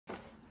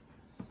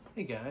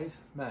Hey guys,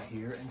 Matt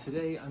here, and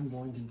today I'm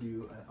going to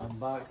do an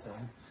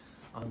unboxing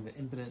on the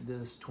Infinite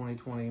Disc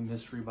 2020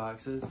 mystery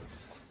boxes.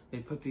 They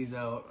put these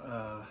out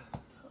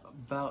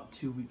about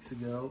 2 weeks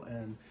ago,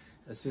 and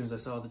as soon as I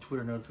saw the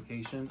Twitter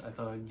notification, I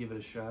thought I'd give it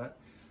a shot.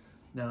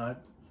 Now, I'm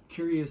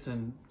curious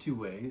in two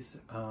ways.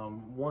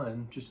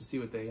 One, just to see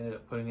what they ended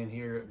up putting in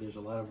here. There's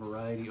a lot of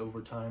variety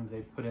over time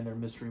they've put in their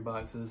mystery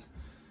boxes,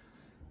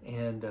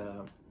 and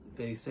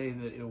they say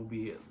that it will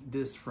be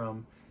discs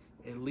from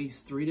at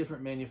least 3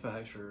 different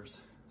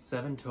manufacturers,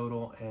 7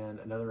 total and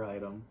another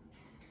item.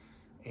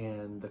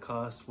 And the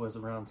cost was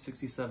around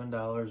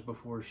 $67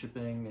 before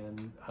shipping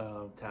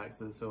and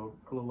taxes, so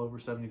a little over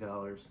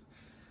 $70.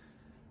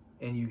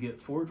 And you get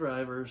 4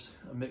 drivers,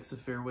 a mix of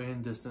fairway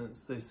and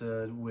distance, they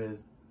said,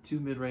 with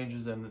 2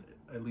 mid-ranges and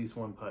at least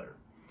 1 putter.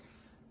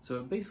 So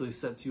it basically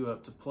sets you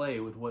up to play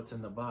with what's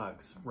in the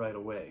box right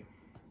away.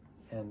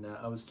 And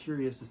I was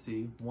curious to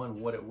see, 1,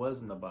 what it was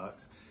in the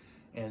box,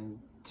 and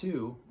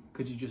 2,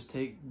 could you just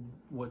take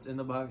what's in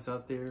the box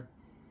out there,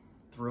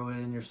 throw it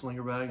in your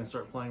slinger bag and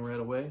start playing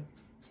right away?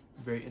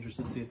 Very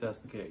interested to see if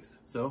that's the case.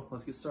 So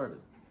let's get started.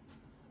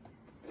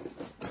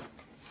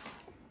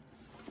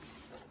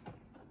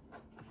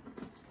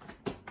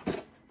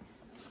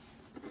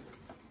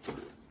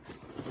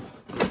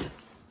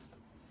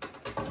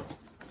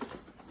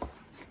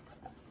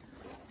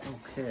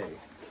 Okay.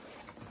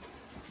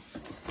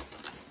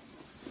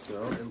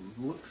 So it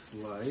looks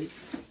like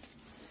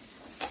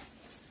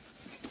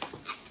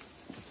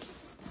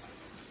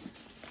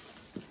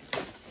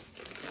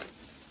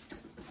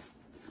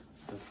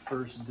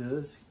first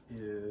disc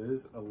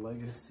is a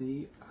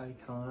Legacy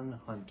Icon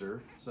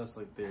Hunter. So that's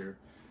like their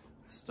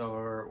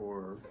star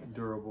or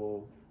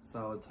durable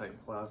solid type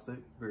plastic.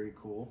 Very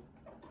cool.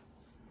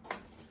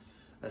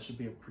 That should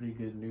be a pretty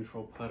good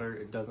neutral putter.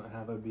 It doesn't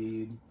have a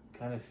bead.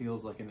 Kind of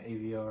feels like an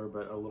AVR,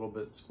 but a little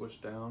bit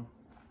squished down.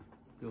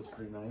 Feels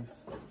pretty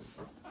nice.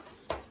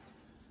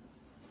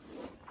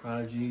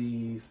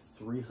 Prodigy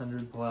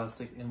 300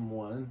 plastic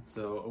M1,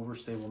 so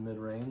overstable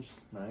mid-range.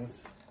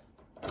 Nice.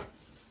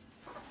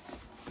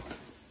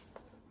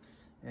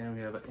 And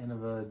we have an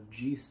Innova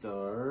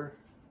G-Star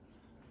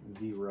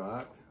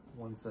V-Rock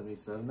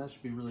 177. That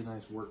should be a really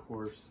nice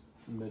workhorse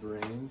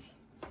mid-range.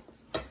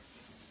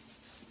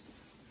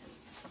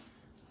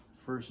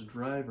 First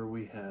driver,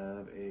 we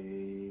have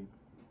a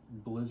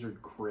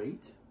Blizzard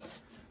crate.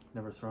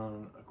 Never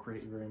thrown a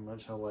crate very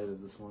much. How light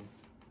is this one?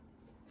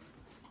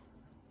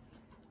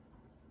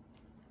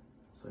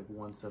 It's like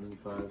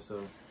 175,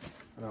 so,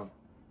 no,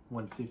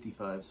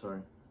 155,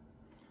 sorry.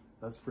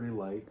 That's pretty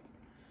light.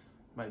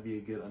 Might be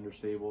a good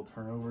understable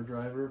turnover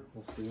driver.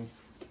 We'll see.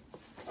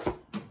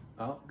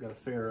 Oh, got a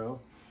Faro,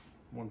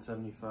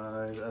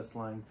 175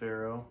 S-Line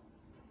Faro.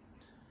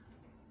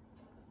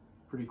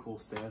 Pretty cool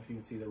stamp. You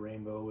can see the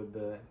rainbow with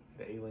the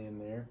alien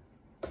there.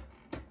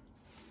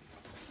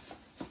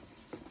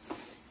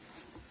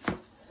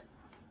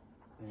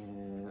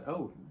 And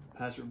oh,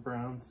 Patrick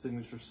Brown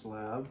signature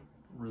slab.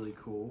 Really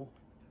cool.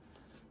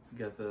 It's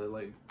got the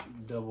like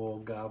double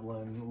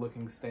goblin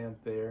looking stamp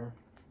there.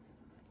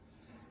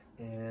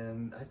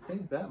 And I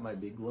think that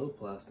might be glow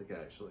plastic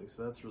actually,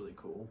 so that's really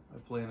cool. I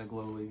play in a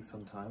glow league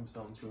sometimes,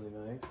 that one's really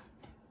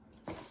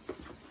nice.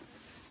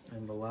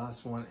 And the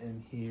last one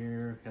in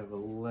here, we have a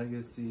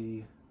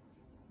Legacy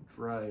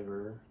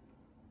driver.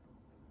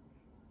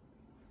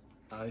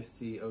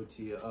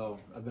 ICOT, oh,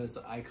 I bet it's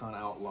an Icon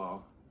Outlaw.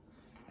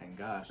 And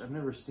gosh, I've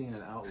never seen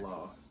an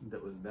Outlaw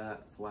that was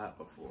that flat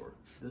before.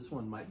 This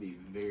one might be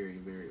very,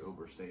 very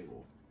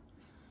overstable.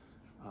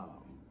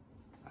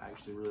 I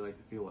actually really like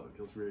the feel of it. It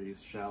feels very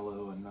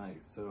shallow and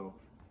nice, so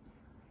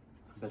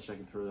I bet you I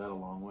can throw that a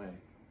long way.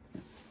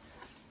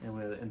 And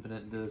we have an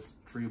Infinite Disc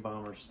Tree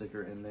Bomber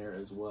sticker in there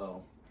as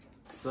well.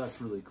 So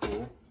that's really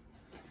cool.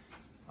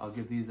 I'll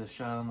give these a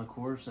shot on the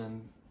course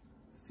and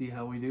see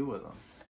how we do with them.